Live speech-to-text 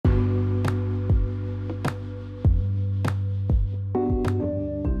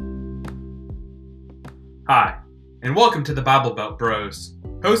Hi, and welcome to the Bible Belt Bros,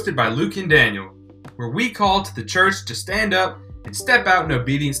 hosted by Luke and Daniel, where we call to the church to stand up and step out in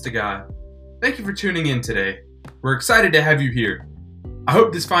obedience to God. Thank you for tuning in today. We're excited to have you here. I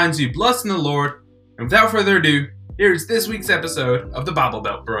hope this finds you blessed in the Lord, and without further ado, here's this week's episode of the Bible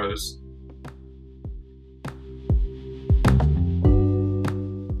Belt Bros.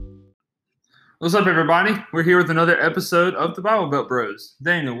 What's up, everybody? We're here with another episode of the Bible Belt Bros.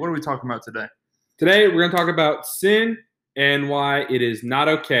 Daniel, what are we talking about today? Today, we're going to talk about sin and why it is not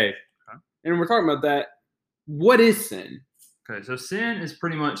okay. And we're talking about that. What is sin? Okay, so sin is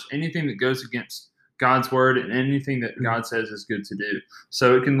pretty much anything that goes against God's word and anything that God says is good to do.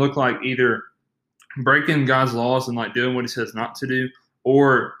 So it can look like either breaking God's laws and like doing what he says not to do,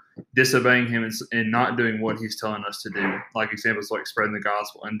 or disobeying him and not doing what he's telling us to do. Like examples like spreading the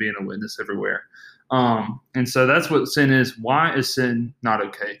gospel and being a witness everywhere. And so that's what sin is. Why is sin not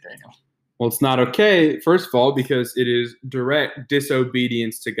okay, Daniel? Well, it's not okay, first of all, because it is direct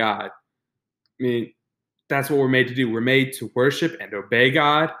disobedience to God. I mean, that's what we're made to do. We're made to worship and obey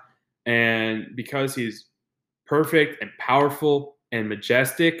God. And because he's perfect and powerful and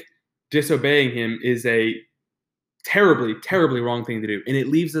majestic, disobeying him is a terribly, terribly wrong thing to do. And it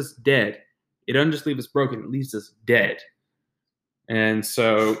leaves us dead. It doesn't just leave us broken, it leaves us dead. And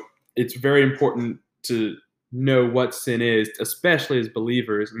so it's very important to know what sin is, especially as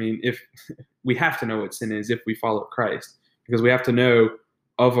believers. I mean, if we have to know what sin is if we follow Christ, because we have to know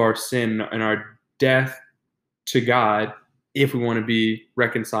of our sin and our death to God if we want to be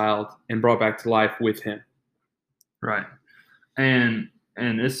reconciled and brought back to life with him. Right. And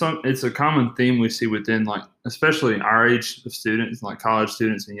it's a common theme we see within, like, especially our age of students, like college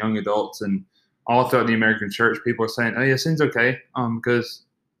students and young adults, and all throughout the American church. People are saying, "Oh yeah, sin's okay, because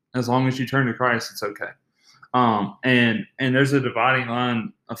as long as you turn to Christ, it's okay." And there's a dividing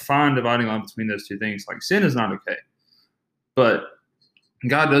line, a fine dividing line between those two things. Like, sin is not okay, but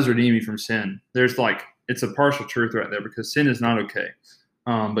God does redeem you from sin. It's a partial truth right there, because sin is not okay,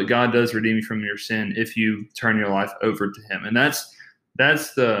 but God does redeem you from your sin if you turn your life over to him. And that's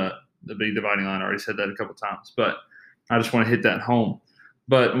the big dividing line. I already said that a couple times, but I just want to hit that home.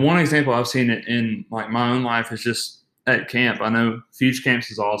 But one example I've seen it in, like, my own life is just at camp. I know Fuge Camps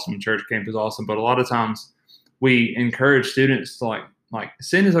is awesome, church camp is awesome, but a lot of times we encourage students to like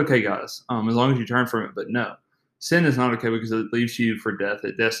sin is okay, guys, as long as you turn from it. But no, sin is not okay, because it leaves you for death.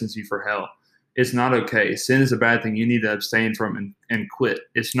 It destines you for hell. It's not okay. Sin is a bad thing. You need to abstain from and quit.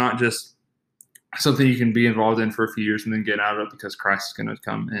 It's not just something you can be involved in for a few years and then get out of, because Christ is going to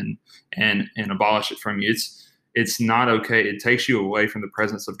come and abolish it from you. It's not okay. It takes you away from the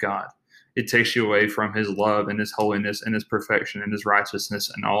presence of God. It takes you away from his love and his holiness and his perfection and his righteousness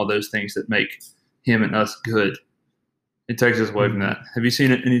and all those things that make him and us good. It takes us away from that. Have you seen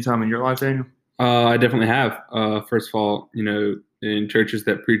it any time in your life, Daniel? I definitely have. First of all, in churches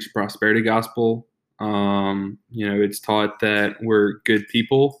that preach the prosperity gospel, it's taught that we're good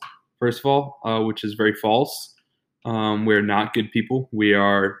people, first of all, which is very false. We're not good people. We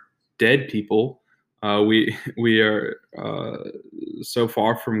are dead people. We are so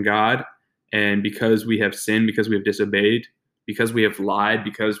far from God, and because we have sinned, because we have disobeyed, because we have lied,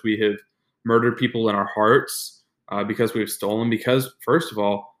 because we have murdered people in our hearts, because we have stolen, because, first of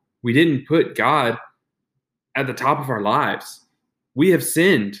all, we didn't put God at the top of our lives. We have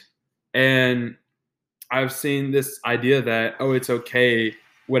sinned. And I've seen this idea that, it's okay,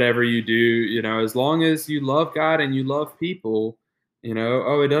 whatever you do, as long as you love God and you love people, it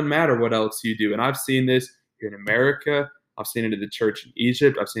doesn't matter what else you do. And I've seen this here in America. I've seen it in the church in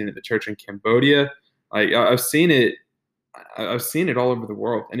Egypt. I've seen it in the church in Cambodia. I've seen it all over the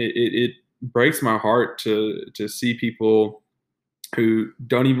world. And it breaks my heart to see people who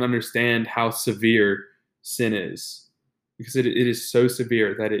don't even understand how severe sin is, because it is so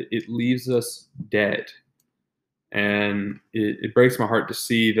severe that it leaves us dead. And it breaks my heart to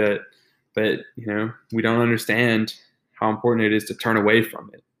see that we don't understand how important it is to turn away from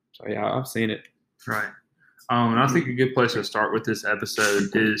it. So yeah, I've seen it. Right. And I think a good place to start with this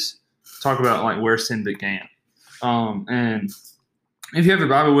episode is talk about, like, where sin began. And if you have your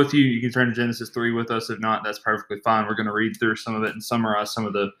Bible with you, you can turn to Genesis 3 with us. If not, that's perfectly fine. We're going to read through some of it and summarize some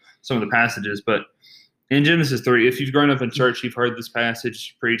of the passages. But in Genesis 3, if you've grown up in church, you've heard this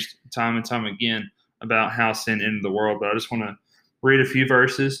passage preached time and time again about how sin entered the world. But I just want to read a few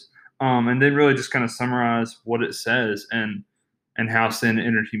verses and then really just kind of summarize what it says and how sin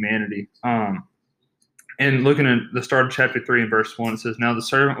entered humanity. And looking at the start of chapter 3 and verse 1, it says, "Now the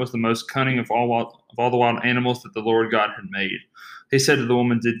serpent was the most cunning of all the wild animals that the Lord God had made. He said to the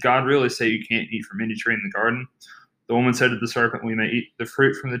woman, 'Did God really say you can't eat from any tree in the garden?' The woman said to the serpent, "We may eat the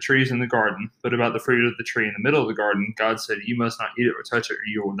fruit from the trees in the garden, but about the fruit of the tree in the middle of the garden, God said, 'You must not eat it or touch it, or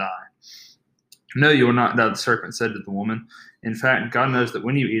you will die.'" "No, you will not die," the serpent said to the woman. "In fact, God knows that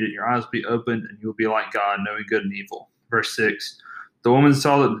when you eat it, your eyes will be opened, and you will be like God, knowing good and evil." Verse 6. The woman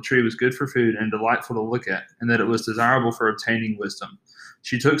saw that the tree was good for food and delightful to look at, and that it was desirable for obtaining wisdom.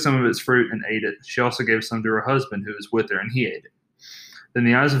 She took some of its fruit and ate it. She also gave some to her husband who was with her, and he ate it. Then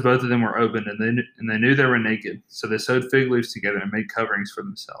the eyes of both of them were opened, and they knew they were naked. So they sewed fig leaves together and made coverings for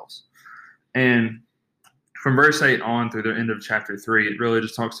themselves. And from verse 8 on through the end of chapter 3, it really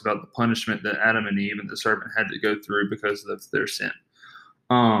just talks about the punishment that Adam and Eve and the serpent had to go through because of their sin.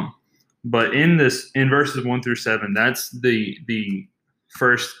 But in verses 1 through 7, that's the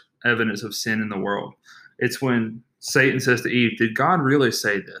first evidence of sin in the world. It's when Satan says to Eve, "Did God really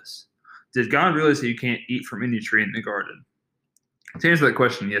say this? Did God really say you can't eat from any tree in the garden?" To answer that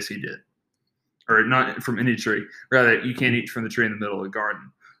question, yes, he did. Or not from any tree. Rather, you can't eat from the tree in the middle of the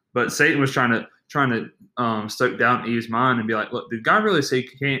garden. But Satan was trying to stoke doubt in Eve's mind and be like, "Look, did God really say you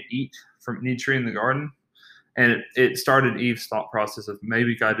can't eat from any tree in the garden?" And it started Eve's thought process of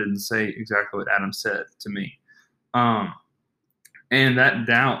maybe God didn't say exactly what Adam said to me. And that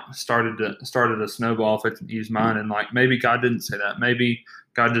doubt started a snowball effect in Eve's mind. And like, maybe God didn't say that. Maybe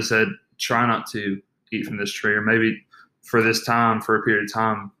God just said, "Try not to eat from this tree," or maybe for this time, for a period of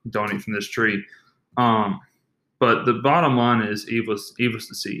time, don't eat from this tree. But the bottom line is Eve was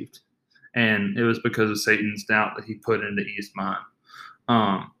deceived. And it was because of Satan's doubt that he put into Eve's mind.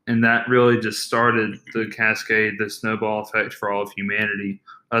 And that really just started the cascade, the snowball effect for all of humanity,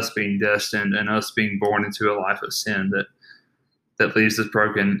 us being destined and us being born into a life of sin that leaves us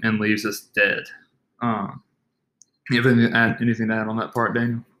broken and leaves us dead. You have anything to add on that part,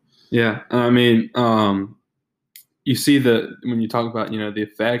 Daniel? Yeah, I mean, you see when you talk about the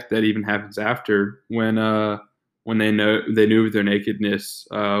effect that even happens after when they knew their nakedness,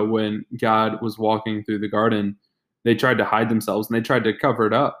 when God was walking through the garden, they tried to hide themselves and they tried to cover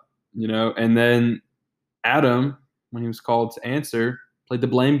it up, and then Adam, when he was called to answer, played the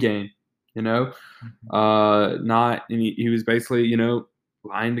blame game, he was basically,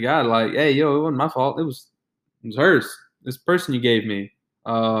 lying to God, like, "Hey, it wasn't my fault. It was hers. This person you gave me."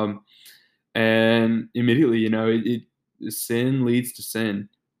 And immediately, sin leads to sin.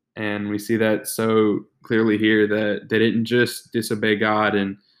 And we see that so clearly here that they didn't just disobey God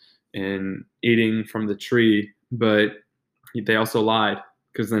and eating from the tree, but they also lied,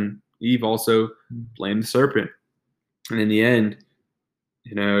 because then Eve also blamed the serpent. And in the end,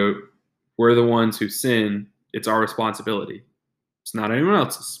 we're the ones who sin. It's our responsibility. It's not anyone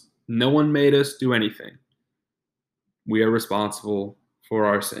else's. No one made us do anything. We are responsible for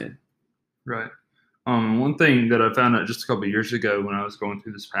our sin. Right. One thing that I found out just a couple of years ago when I was going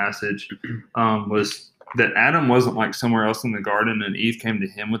through this passage was that Adam wasn't like somewhere else in the garden and Eve came to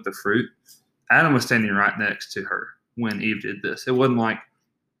him with the fruit. Adam was standing right next to her when Eve did this. It wasn't like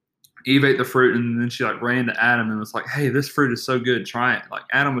Eve ate the fruit and then she like ran to Adam and was like, "Hey, this fruit is so good, try it." Like,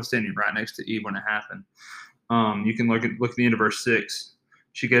 Adam was standing right next to Eve when it happened. You can look at the end of verse 6.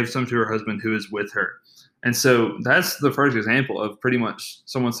 She gave some to her husband who is with her. And so that's the first example of pretty much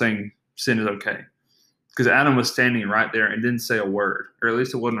someone saying sin is okay. Because Adam was standing right there and didn't say a word, or at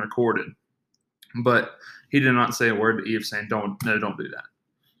least it wasn't recorded. But he did not say a word to Eve saying, don't do that.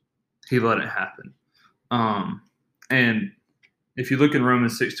 He let it happen. And if you look in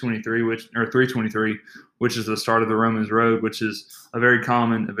Romans 6:23, or 3:23, which is the start of the Romans road, which is a very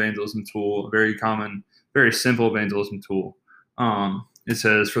common evangelism tool, a very common, very simple evangelism tool. It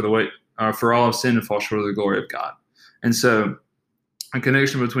says, "For all have sinned and fall short of the glory of God." And so a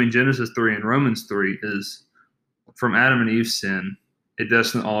connection between Genesis 3 and Romans 3 is from Adam and Eve's sin, it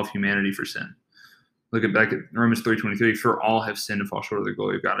destined all of humanity for sin. Look back at Romans 3:23, "For all have sinned and fall short of the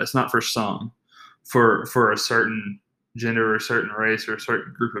glory of God." It's not for some, for a certain gender or a certain race or a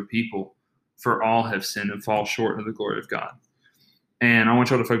certain group of people. For all have sinned and fall short of the glory of God. And I want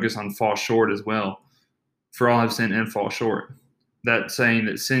y'all to focus on fall short as well. For all have sinned and fall short. That saying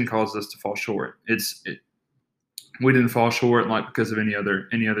that sin causes us to fall short. We didn't fall short like because of any other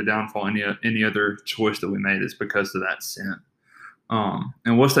downfall, any other choice that we made. It's because of that sin.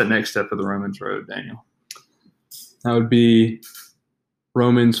 And what's that next step of the Romans road, Daniel? That would be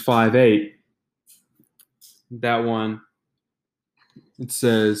Romans 5:8. That one, it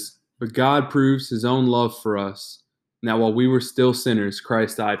says, "But God proves his own love for us, that while we were still sinners,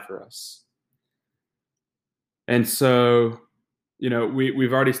 Christ died for us." And so,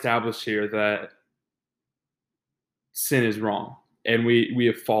 we've already established here that sin is wrong and we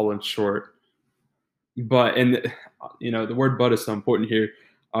have fallen short. But, the word "but" is so important here,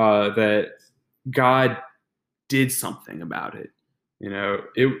 that God did something about it.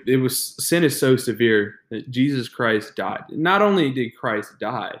 It was, sin is so severe that Jesus Christ died. Not only did Christ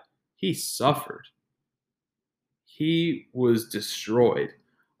die, he suffered. He was destroyed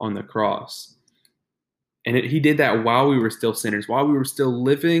on the cross. And he did that while we were still sinners, while we were still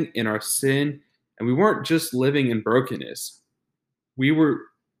living in our sin. And we weren't just living in brokenness. I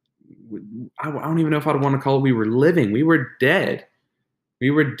don't even know if I'd want to call it we were living. We were dead.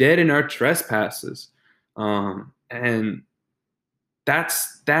 We were dead in our trespasses. And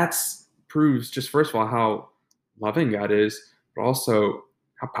that's proves just, first of all, how loving God is, but also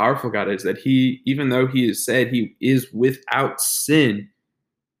how powerful God is, that he, even though he has said he is without sin,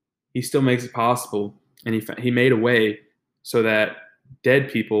 he still makes it possible. And he made a way so that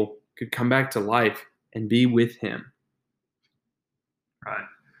dead people could come back to life and be with him. Right.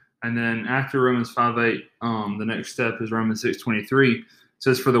 And then after Romans 5:8, the next step is Romans 6:23. It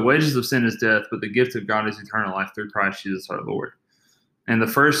says, "For the wages of sin is death, but the gift of God is eternal life through Christ Jesus our Lord." And the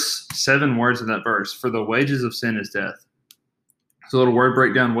first 7 words of that verse, "for the wages of sin is death." So a little word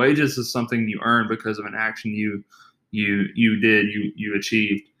breakdown. Wages is something you earn because of an action you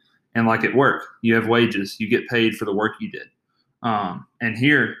achieved. And like at work, you have wages. You get paid for the work you did. And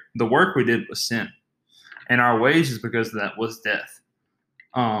here, the work we did was sin. And our wages because of that was death.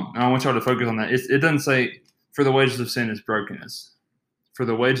 And I want y'all to focus on that. It doesn't say, "For the wages of sin is brokenness. For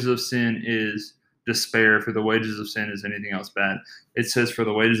the wages of sin is despair. For the wages of sin is anything else bad." It says, "For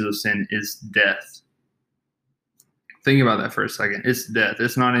the wages of sin is death." Think about that for a second. It's death.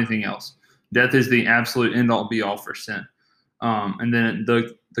 It's not anything else. Death is the absolute end-all be-all for sin. And then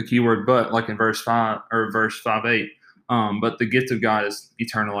the key word "but," like in verse 5 or verse 5:8, but the gift of God is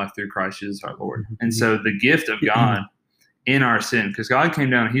eternal life through Christ Jesus our Lord. And so the gift of God in our sin, because God came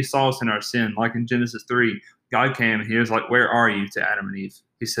down, he saw us in our sin. Like in Genesis 3, God came and he was like, "Where are you?" to Adam and Eve.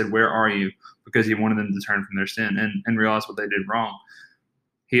 He said, "Where are you?" because he wanted them to turn from their sin and realize what they did wrong.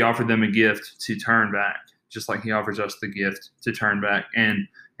 He offered them a gift to turn back, just like he offers us the gift to turn back and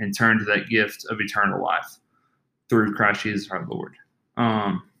turn to that gift of eternal life through Christ Jesus our Lord.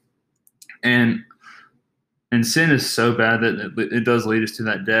 And sin is so bad that it does lead us to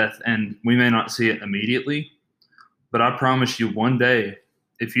that death, and we may not see it immediately, but I promise you one day,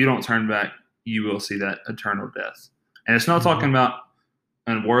 if you don't turn back, you will see that eternal death. And it's not talking about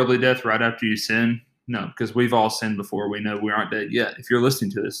a worldly death right after you sin. No, because we've all sinned before. We know we aren't dead yet. If you're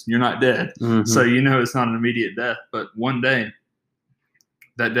listening to this, you're not dead. Mm-hmm. So you know it's not an immediate death, but one day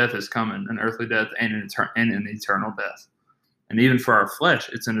that death is coming, an earthly death and an eternal death. And even for our flesh,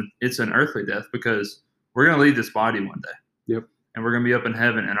 it's an earthly death because we're going to leave this body one day. Yep. And we're going to be up in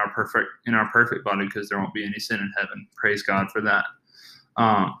heaven in our perfect body because there won't be any sin in heaven. Praise God for that.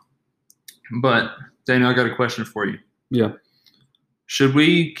 But Daniel, I got a question for you. Yeah. Should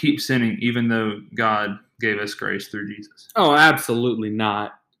we keep sinning even though God gave us grace through Jesus? Oh, absolutely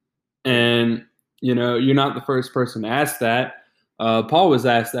not. And, you're not the first person to ask that. Paul was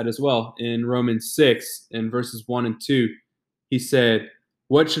asked that as well in Romans 6 in verses 1 and 2. He said,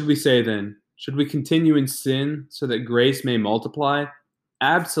 "What should we say then? Should we continue in sin so that grace may multiply?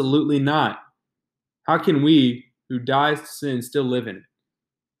 Absolutely not. How can we who dies to sin still live in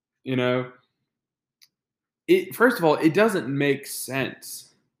it?" First of all, it doesn't make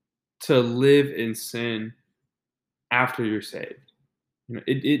sense to live in sin after you're saved.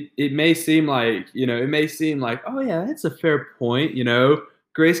 It may seem like, oh yeah, that's a fair point.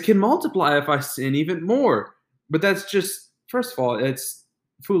 Grace can multiply if I sin even more. But that's just, first of all, it's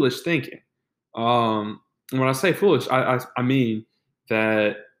foolish thinking. And when I say foolish, I mean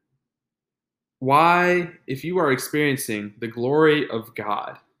that why, if you are experiencing the glory of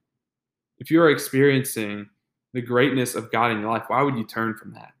God, if you are experiencing the greatness of God in your life, why would you turn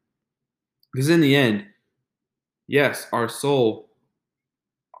from that? Because in the end, yes, our soul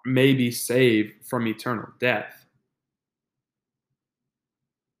may be saved from eternal death.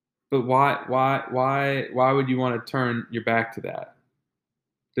 But why would you want to turn your back to that?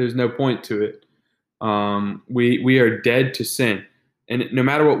 There's no point to it. We are dead to sin. And no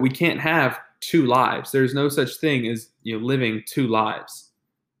matter what, we can't have 2 lives. There's no such thing as living 2 lives.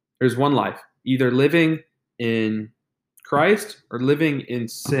 There's one life, either living in Christ or living in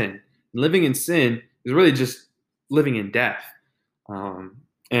sin. Living in sin is really just living in death.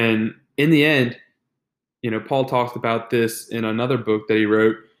 And in the end, Paul talks about this in another book that he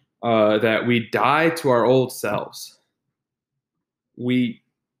wrote, that we die to our old selves. We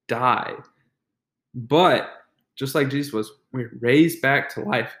die. But just like Jesus was, we're raised back to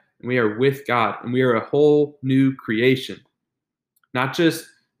life, and we are with God, and we are a whole new creation. Not just,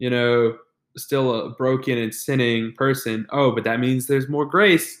 still a broken and sinning person. Oh, but that means there's more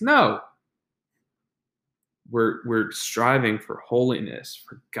grace. No. we're striving for holiness,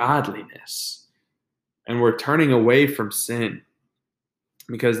 for godliness, and we're turning away from sin,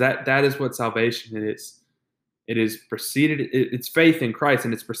 because that is what salvation is. It is preceded. It's faith in Christ,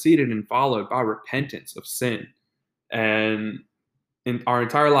 and it's preceded and followed by repentance of sin. And in our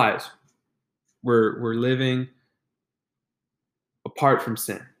entire lives, we're living apart from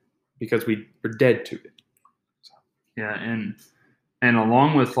sin because we're dead to it. Yeah, and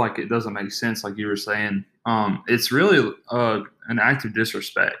along with, like, it doesn't make sense, like you were saying, it's really an act of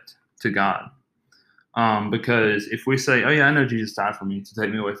disrespect to God. Because if we say, oh yeah, I know Jesus died for me to take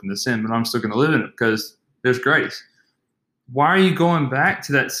me away from the sin, but I'm still going to live in it because there's grace. Why are you going back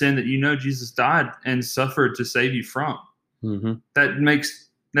to that sin that you know Jesus died and suffered to save you from? Mm-hmm.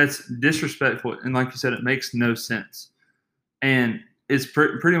 That's disrespectful. And like you said, it makes no sense. And it's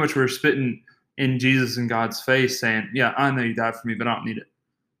pretty much we're spitting in Jesus and God's face saying, yeah, I know you died for me, but I don't need it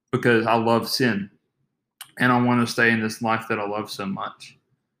because I love sin and I want to stay in this life that I love so much.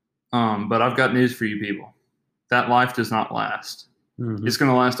 But I've got news for you people. That life does not last. Mm-hmm. It's going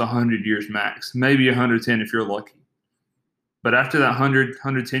to last 100 years max, maybe 110 if you're lucky. But after that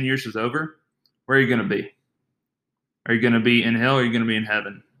 110 years is over, where are you going to be? Are you going to be in hell or are you going to be in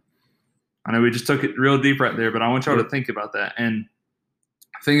heaven? I know we just took it real deep right there, but I want y'all to think about that and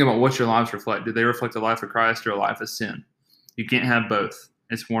think about what your lives reflect. Do they reflect a life of Christ or a life of sin? You can't have both.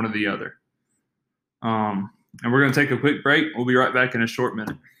 It's one or the other. And we're going to take a quick break. We'll be right back in a short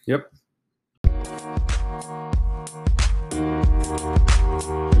minute. Yep.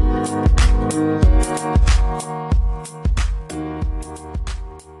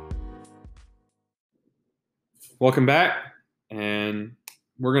 Welcome back, and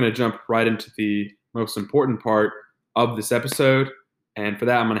we're going to jump right into the most important part of this episode, and for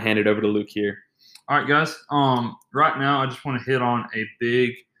that, I'm going to hand it over to Luke here. All right, guys. Right now, I just want to hit on a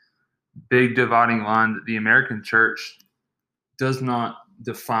big dividing line that the American church does not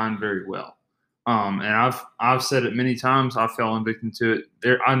define very well. And I've said it many times. I've fallen victim to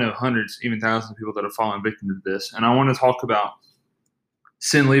it. I know hundreds, even thousands of people that have fallen victim to this. And I want to talk about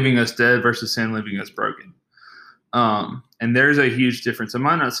sin leaving us dead versus sin leaving us broken. And there's a huge difference. It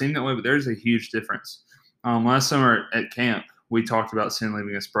might not seem that way, but there's a huge difference. Last summer at camp, we talked about sin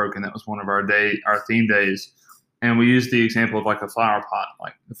leaving us broken. That was one of our theme days. And we used the example of like a flower pot.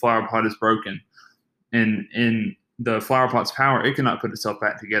 Like the flower pot is broken. And in the flower pot's power, it cannot put itself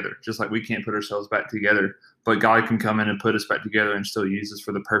back together, just like we can't put ourselves back together. But God can come in and put us back together and still use us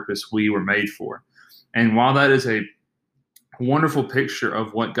for the purpose we were made for. And while that is a wonderful picture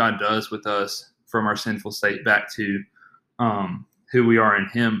of what God does with us from our sinful state back to who we are in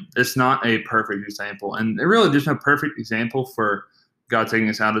Him, it's not a perfect example. And there's no perfect example for God taking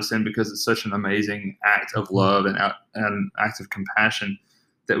us out of sin because it's such an amazing act of love and an act of compassion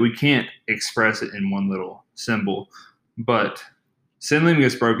that we can't express it in one little symbol. But sin leaving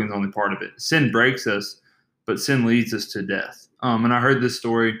us broken is only part of it. Sin breaks us, but sin leads us to death. And I heard this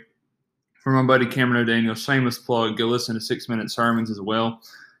story from my buddy Cameron O'Daniel. Shameless plug. Go listen to 6-minute sermons as well.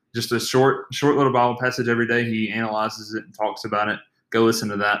 Just a short little Bible passage every day. He analyzes it and talks about it. Go listen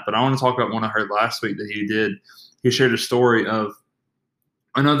to that. But I want to talk about one I heard last week that he did. He shared a story of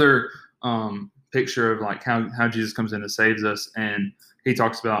another picture of like how Jesus comes in and saves us. And he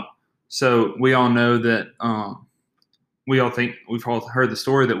talks about, so we all know that we've all heard the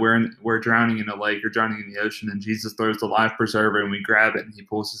story that we're drowning in a lake or drowning in the ocean, and Jesus throws the life preserver and we grab it and He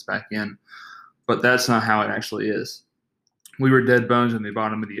pulls us back in. But that's not how it actually is. We were dead bones in the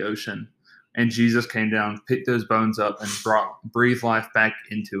bottom of the ocean, and Jesus came down, picked those bones up, and breathed life back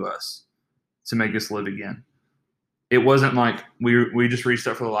into us to make us live again. It wasn't like we just reached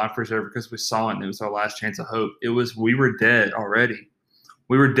up for the life preserver because we saw it and it was our last chance of hope. It was we were dead already.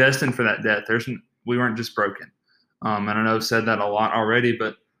 We were destined for that death. We weren't just broken. And I know I've said that a lot already,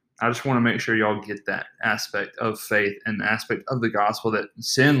 but I just want to make sure y'all get that aspect of faith and the aspect of the gospel that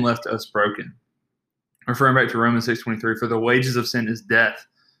sin left us broken. Referring back to Romans 6:23, for the wages of sin is death.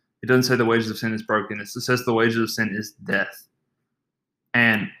 It doesn't say the wages of sin is brokenness. It says the wages of sin is death.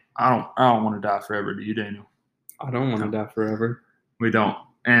 And I don't want to die forever. Do you, Daniel? I don't want to die forever. We don't.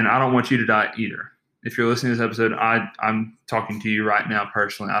 And I don't want you to die either. If you're listening to this episode, I'm talking to you right now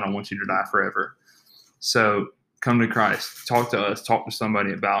personally. I don't want you to die forever. So come to Christ. Talk to us. Talk to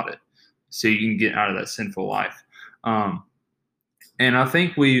somebody about it so you can get out of that sinful life. And I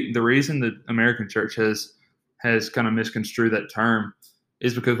think the reason the American church has kind of misconstrued that term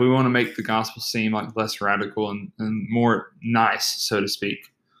is because we want to make the gospel seem like less radical and more nice, so to speak,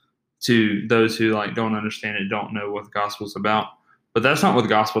 to those who like don't understand it, don't know what the gospel is about. But that's not what the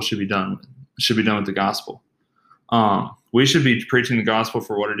gospel should be done with. It should be done with the gospel. We should be preaching the gospel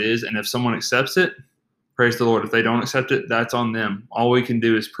for what it is, and if someone accepts it, praise the Lord. If they don't accept it, that's on them. All we can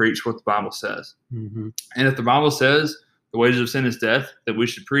do is preach what the Bible says. Mm-hmm. And if the Bible says the wages of sin is death, that we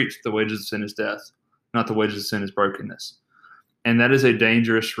should preach the wages of sin is death, not the wages of sin is brokenness. And that is a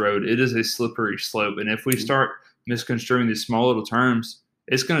dangerous road. It is a slippery slope. And if we start misconstruing these small little terms,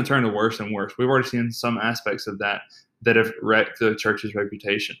 it's going to turn to worse and worse. We've already seen some aspects of that have wrecked the church's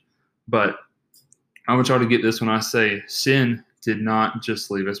reputation. But I want y'all to get this when I say sin did not just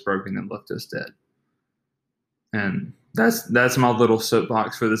leave us broken and left us dead. And that's my little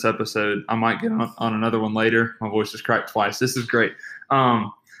soapbox for this episode. I might get on another one later. My voice just cracked twice. This is great. I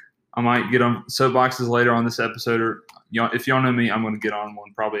might get on soapboxes later on this episode, or if y'all know me, I'm going to get on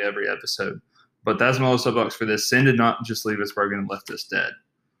one probably every episode. But that's my little soapbox for this. Sin did not just leave us broken and left us dead.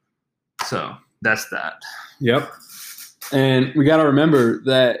 So that's that. Yep. And we got to remember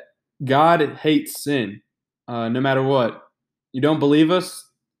that God hates sin, no matter what. You don't believe us?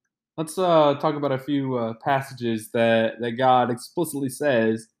 Let's talk about a few passages that God explicitly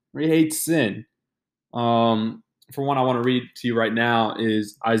says where he hates sin. For one, I want to read to you right now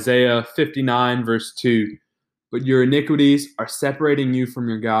is Isaiah 59, verse 2. But your iniquities are separating you from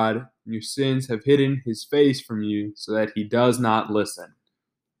your God, and your sins have hidden his face from you so that he does not listen.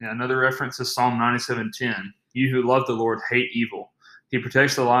 Yeah, another reference is Psalm 97:10. You who love the Lord hate evil. He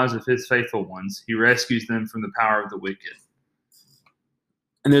protects the lives of his faithful ones. He rescues them from the power of the wicked.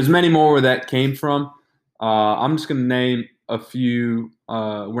 And there's many more where that came from. I'm just going to name a few.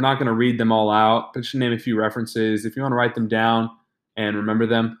 We're not going to read them all out, but just name a few references. If you want to write them down and remember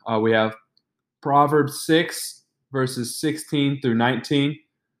them, we have Proverbs 6, verses 16 through 19,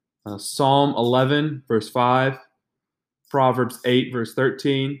 Psalm 11, verse 5, Proverbs 8, verse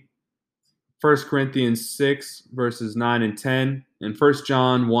 13, 1 Corinthians 6, verses 9 and 10, and 1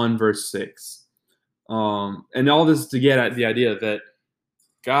 John 1, verse 6. And all this is to get at the idea that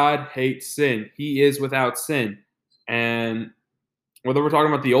God hates sin. He is without sin. And whether we're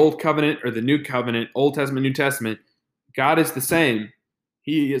talking about the Old Covenant or the New Covenant, Old Testament, New Testament, God is the same.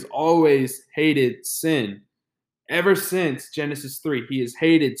 He has always hated sin. Ever since Genesis 3, he has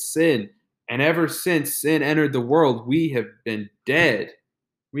hated sin. And ever since sin entered the world, we have been dead.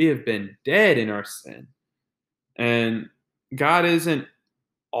 We have been dead in our sin. And God isn't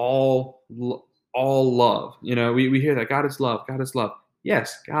all love. You know, we hear that God is love. God is love.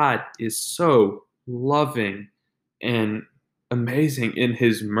 Yes, God is so loving and amazing in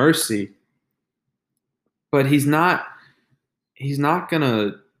his mercy. But he's not going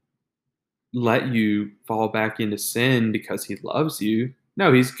to let you fall back into sin because he loves you.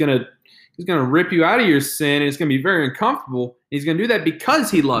 No, he's going to rip you out of your sin, and it's going to be very uncomfortable. He's going to do that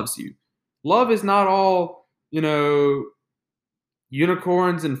because he loves you. Love is not all,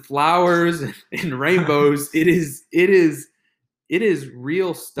 unicorns and flowers and rainbows. It is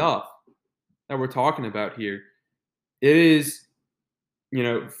real stuff that we're talking about here. It is,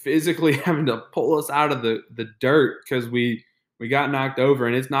 physically having to pull us out of the dirt because we got knocked over,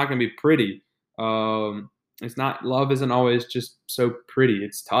 and it's not going to be pretty. It's not, love isn't always just so pretty.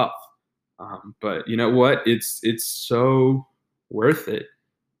 It's tough. But you know what? It's so worth it,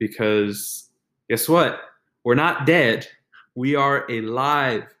 because guess what? We're not dead. We are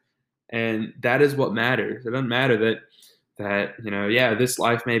alive. And that is what matters. It doesn't matter that this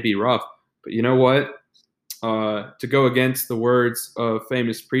life may be rough, but you know what? To go against the words of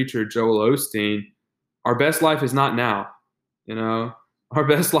famous preacher Joel Osteen, our best life is not now. Our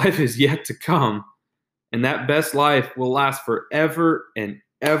best life is yet to come. And that best life will last forever and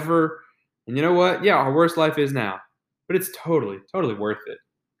ever. And you know what? Yeah, our worst life is now, but it's totally, totally worth it.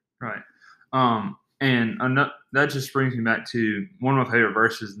 Right. That just brings me back to one of my favorite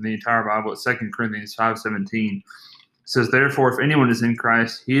verses in the entire Bible. It's 2 Corinthians 5:17. It says, therefore, if anyone is in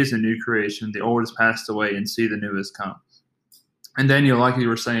Christ, he is a new creation. The old has passed away, and see, the new has come. And Daniel, like you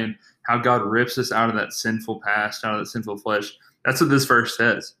were saying, how God rips us out of that sinful past, out of that sinful flesh. That's what this verse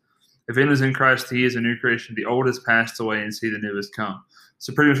says. If anyone is in Christ, he is a new creation. The old has passed away, and see, the new has come.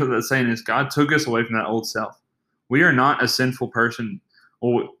 So pretty much what that's saying is God took us away from that old self. We are not a sinful person.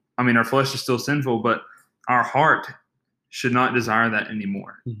 Well, our flesh is still sinful, but our heart should not desire that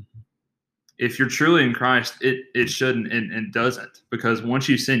anymore. Mm-hmm. If you're truly in Christ, it shouldn't and doesn't, because once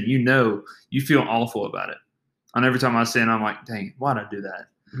you sin, you feel awful about it. And every time I sin, I'm like, dang, why did I do that?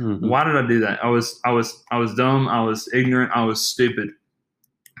 Mm-hmm. Why did I do that? I was dumb. I was ignorant. I was stupid,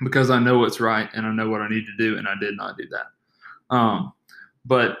 because I know what's right and I know what I need to do, and I did not do that.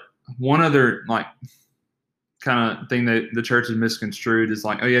 But one other kind of thing that the church is misconstrued is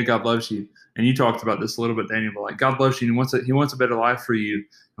oh yeah, God loves you. And you talked about this a little bit, Daniel, but God loves you and he wants a better life for you.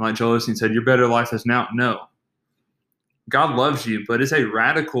 And like Joel Osteen said, your better life is now. No. God loves you, but it's a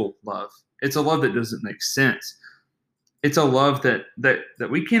radical love. It's a love that doesn't make sense. It's a love that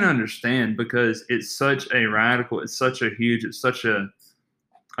we can't understand because it's such a radical, it's such a huge, it's such a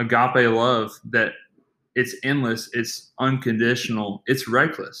agape love that it's endless, it's unconditional, it's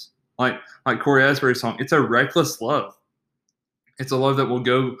reckless. Like Corey Asbury's song, it's a reckless love. It's a love that will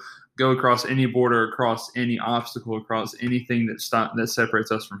go across any border, across any obstacle, across anything that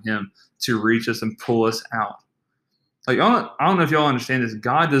separates us from Him to reach us and pull us out. Like I don't know if y'all understand this.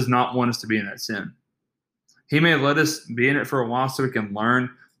 God does not want us to be in that sin. He may let us be in it for a while so we can learn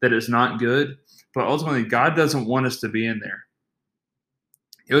that it's not good, but ultimately God doesn't want us to be in there.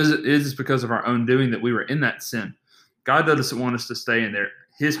 It is because of our own doing that we were in that sin. God doesn't want us to stay in there.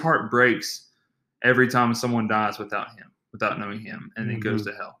 His heart breaks every time someone dies without Him, without knowing Him, and then goes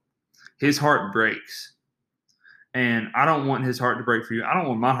to hell. His heart breaks. And I don't want His heart to break for you. I don't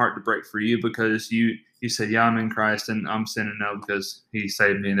want my heart to break for you because you said, yeah, I'm in Christ and I'm sinning now because He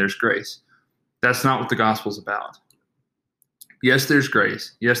saved me and there's grace. That's not what the gospel's about. Yes, there's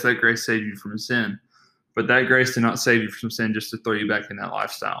grace. Yes, that grace saved you from sin. But that grace did not save you from sin just to throw you back in that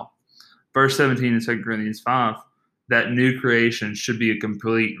lifestyle. Verse 17 in 2 Corinthians 5, that new creation should be a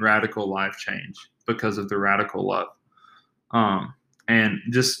complete radical life change because of the radical love. And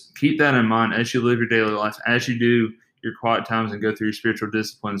just keep that in mind as you live your daily life, as you do your quiet times and go through your spiritual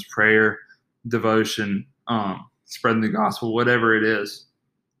disciplines, prayer, devotion, spreading the gospel, whatever it is.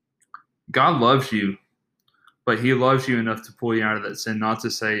 God loves you, but He loves you enough to pull you out of that sin, not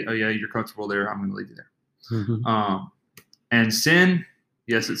to say, oh, yeah, you're comfortable there, I'm going to leave you there. And sin,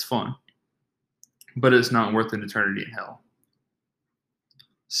 yes, it's fun, but it's not worth an eternity in hell.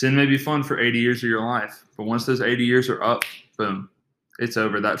 Sin may be fun for 80 years of your life, but once those 80 years are up, boom, it's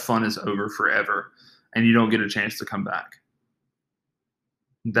over. That fun is over forever, and you don't get a chance to come back.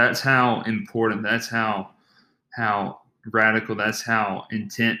 That's how important, that's how radical, that's how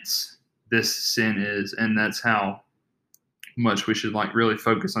intense this sin is, and that's how much we should really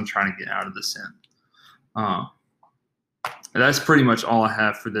focus on trying to get out of the sin. That's pretty much all I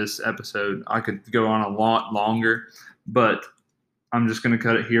have for this episode. I could go on a lot longer, but I'm just going to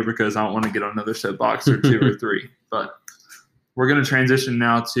cut it here because I don't want to get on another soapbox or two or three. But we're going to transition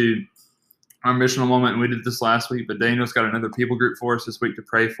now to our missional moment, and we did this last week, but Daniel's got another people group for us this week to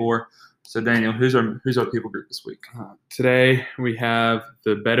pray for. So Daniel, who's our people group this week? Today we have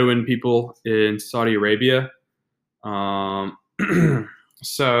the Bedouin people in Saudi Arabia.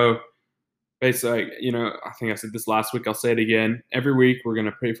 So basically, I think I said this last week, I'll say it again. Every week we're going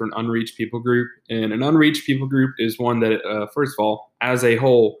to pray for an unreached people group. And an unreached people group is one that, first of all, as a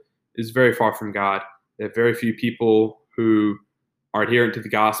whole, is very far from God. They have very few people who are adherent to the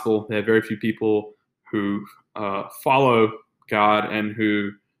gospel. They have very few people who follow God and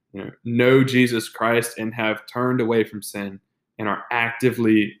who know Jesus Christ and have turned away from sin and are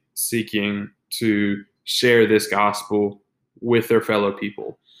actively seeking to share this gospel with their fellow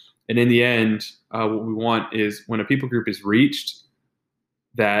people. And in the end, what we want is when a people group is reached,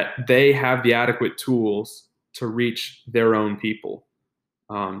 that they have the adequate tools to reach their own people.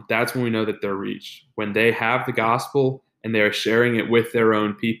 That's when we know that they're reached. When they have the gospel and they're sharing it with their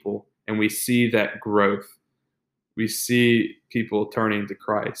own people, and we see that growth. We see people turning to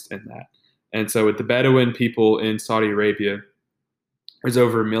Christ in that. And so with the Bedouin people in Saudi Arabia, there's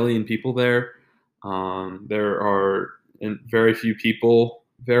over 1 million people there. There are very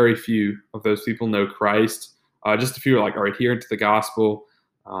few of those people know Christ. Just a few are adherent to the gospel.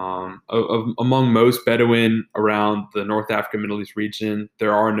 Among most Bedouin around the North Africa, Middle East region,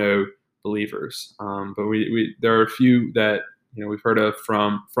 there are no believers. But there are a few that we've heard of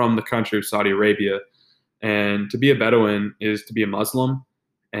from the country of Saudi Arabia. And to be a Bedouin is to be a Muslim.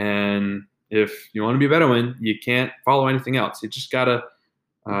 And if you want to be a Bedouin, you can't follow anything else. You just gotta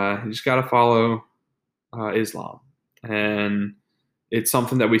follow Islam. And it's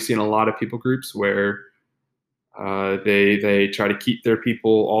something that we see in a lot of people groups where they try to keep their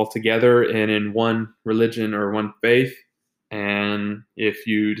people all together and in one religion or one faith. And if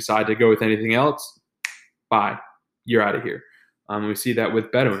you decide to go with anything else, bye, you're out of here. We see that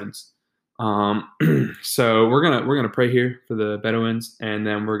with Bedouins. So we're gonna pray here for the Bedouins, and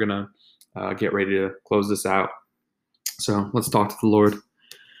then we're gonna get ready to close this out. So let's talk to the Lord.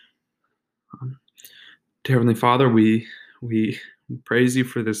 Dear Heavenly Father, we praise you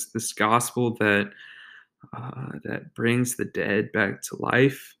for this gospel that brings the dead back to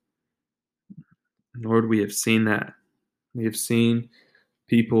life. Lord, we have seen that. We have seen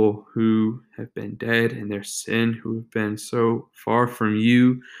people who have been dead in their sin, who have been so far from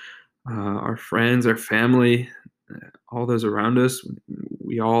you, our friends, our family, all those around us.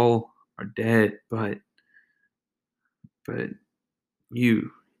 We all are dead, but but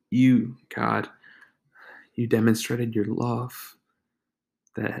you, God, you demonstrated your love,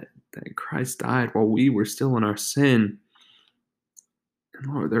 that Christ died while we were still in our sin.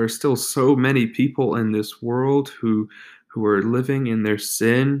 And Lord, there are still so many people in this world who are living in their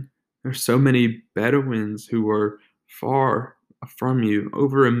sin. There's so many Bedouins who are far from you.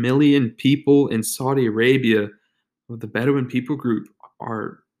 Over 1 million people in Saudi Arabia, the Bedouin people group,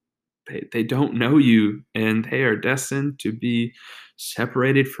 they don't know you, and they are destined to be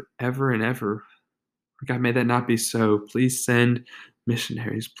separated forever and ever. God, may that not be so. Please send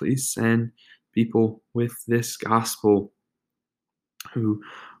missionaries. Please send people with this gospel who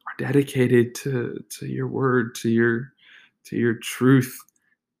are dedicated to your word, to your truth.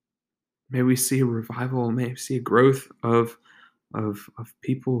 May we see a revival. May we see a growth of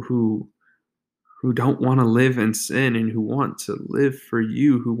people who don't want to live in sin and who want to live for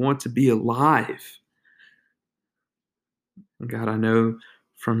you, who want to be alive. And God, I know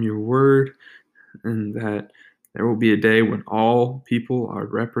from your word and that there will be a day when all people are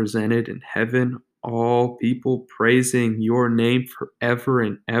represented in heaven, all people praising your name forever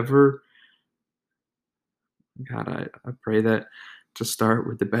and ever. God, I pray that to start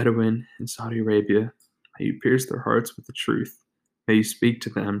with the Bedouin in Saudi Arabia, may you pierce their hearts with the truth. May you speak to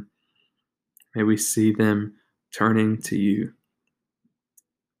them. May we see them turning to you.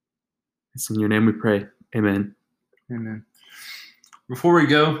 It's in your name we pray. Amen. Amen. Before we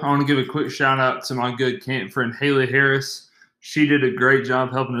go, I want to give a quick shout out to my good camp friend, Haley Harris. She did a great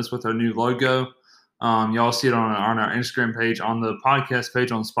job helping us with our new logo. Y'all see it on our Instagram page, on the podcast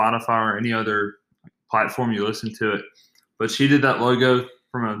page, on Spotify, or any other platform you listen to it. But she did that logo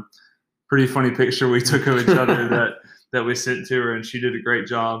from a pretty funny picture we took of each other that we sent to her, and she did a great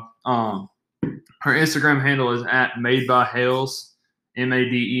job. Her Instagram handle is @madebyhales,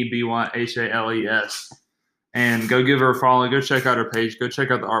 MADEBYHALES. And go give her a follow. Go check out her page. Go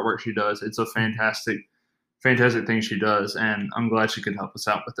check out the artwork she does. It's a fantastic thing she does, and I'm glad she could help us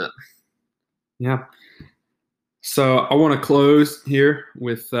out with it. Yeah. So I want to close here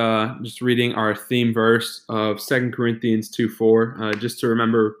with just reading our theme verse of 2 Corinthians 2:4, just to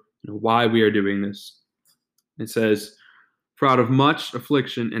remember why we are doing this. It says, "For out of much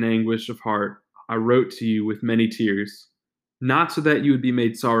affliction and anguish of heart, I wrote to you with many tears, not so that you would be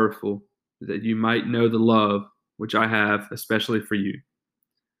made sorrowful, but that you might know the love which I have, especially for you."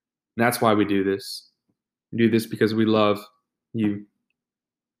 And that's why we do this. We do this because we love you.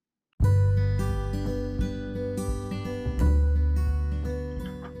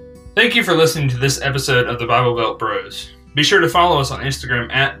 Thank you for listening to this episode of the Bible Belt Bros. Be sure to follow us on Instagram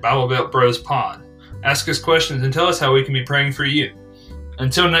 @BibleBeltBrosPod. Ask us questions and tell us how we can be praying for you.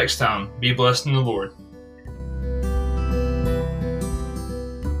 Until next time, be blessed in the Lord.